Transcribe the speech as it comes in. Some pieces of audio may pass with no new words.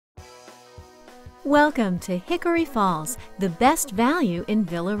Welcome to Hickory Falls, the best value in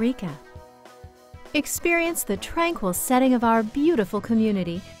Villa Rica. Experience the tranquil setting of our beautiful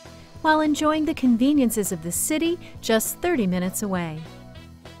community while enjoying the conveniences of the city just 30 minutes away.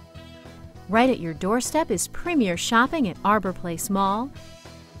 Right at your doorstep is premier shopping at Arbor Place Mall,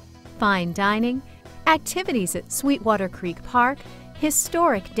 fine dining, activities at Sweetwater Creek Park,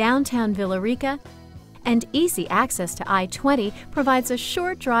 historic downtown Villa Rica, and easy access to I-20 provides a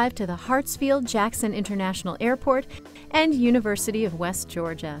short drive to the Hartsfield-Jackson International Airport and University of West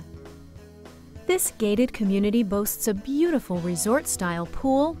Georgia. This gated community boasts a beautiful resort-style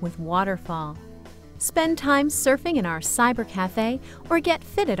pool with waterfall. Spend time surfing in our cyber cafe or get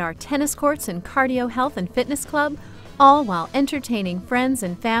fit at our tennis courts and cardio health and fitness club, all while entertaining friends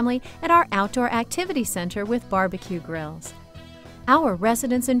and family at our outdoor activity center with barbecue grills. Our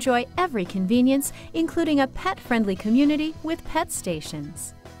residents enjoy every convenience, including a pet-friendly community with pet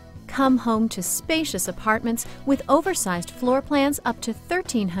stations. Come home to spacious apartments with oversized floor plans up to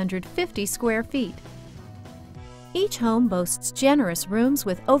 1,350 square feet. Each home boasts generous rooms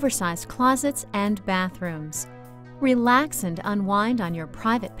with oversized closets and bathrooms. Relax and unwind on your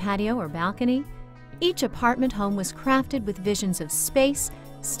private patio or balcony. Each apartment home was crafted with visions of space,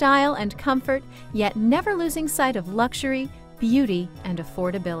 style, and comfort, yet never losing sight of luxury, beauty, and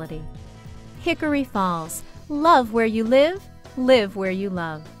affordability. Hickory Falls. Love where you live where you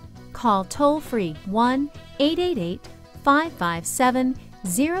love. Call toll-free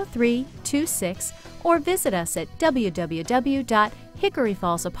 1-888-557-0326 or visit us at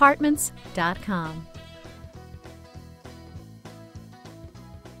www.hickoryfallsapartments.com.